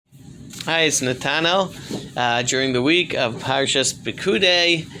Hi, it's Nathanael. During the week of Parshas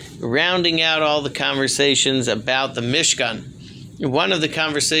Pekudei, rounding out all the conversations about the Mishkan. One of the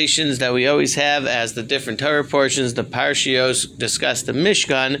conversations that we always have as the different Torah portions, the Parshios discuss the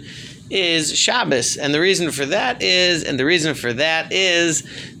Mishkan, is Shabbos. And the reason for that is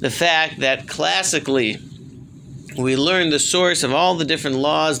the fact that classically we learn the source of all the different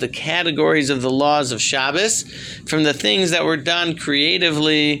laws, the categories of the laws of Shabbos, from the things that were done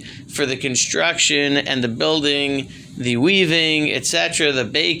creatively for the construction and the building, the weaving, etc., the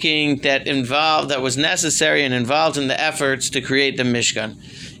baking that was necessary and involved in the efforts to create the Mishkan.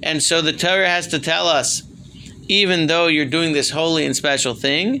 And so the Torah has to tell us, even though you're doing this holy and special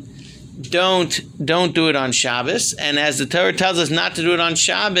thing, don't do it on Shabbos. And as the Torah tells us not to do it on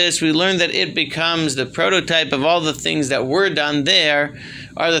Shabbos, we learn that it becomes the prototype of all the things that were done there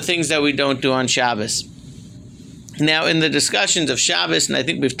are the things that we don't do on Shabbos. Now, in the discussions of Shabbos, and I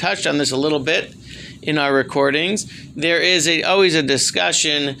think we've touched on this a little bit in our recordings, there is always a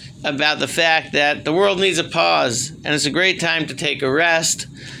discussion about the fact that the world needs a pause, and it's a great time to take a rest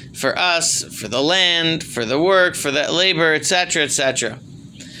for us, for the land, for the work, for the labor, etc., etc.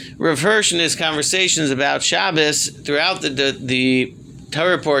 Rav Hirsch in his conversations about Shabbos throughout the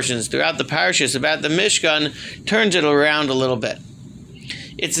Torah portions, throughout the parashas about the Mishkan, turns it around a little bit.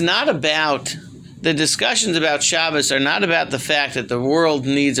 The discussions about Shabbos are not about the fact that the world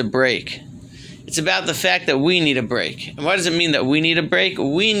needs a break. It's about the fact that we need a break. And what does it mean that we need a break?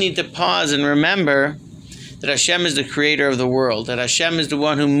 We need to pause and remember that Hashem is the creator of the world, that Hashem is the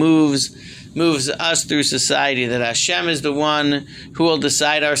one who moves us through society, that Hashem is the one who will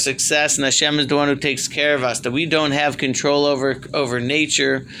decide our success, and Hashem is the one who takes care of us, that we don't have control over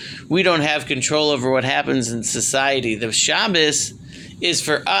nature, we don't have control over what happens in society. The Shabbos is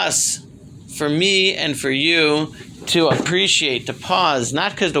for us, for me and for you, to appreciate, to pause,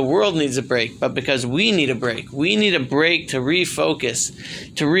 not because the world needs a break, but because we need a break. We need a break to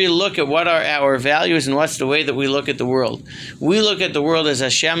refocus, to re-look at what are our values and what's the way that we look at the world. We look at the world as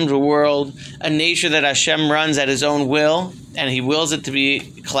Hashem's world, a nature that Hashem runs at His own will, and He wills it to be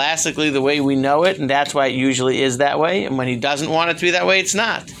classically the way we know it, and that's why it usually is that way, and when He doesn't want it to be that way, it's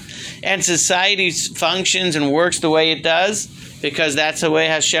not. And society functions and works the way it does, because that's the way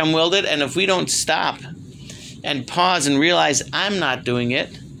Hashem willed it, and if we don't stop and pause and realize I'm not doing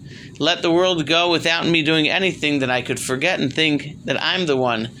it, let the world go without me doing anything, that I could forget and think that I'm the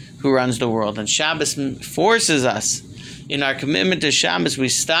one who runs the world. And Shabbos forces us, in our commitment to Shabbos, we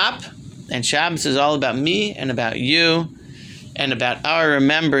stop, and Shabbos is all about me and about you, and about our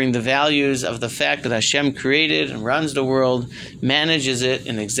remembering the values of the fact that Hashem created and runs the world, manages it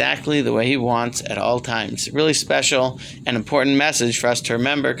in exactly the way He wants at all times. Really special and important message for us to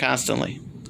remember constantly.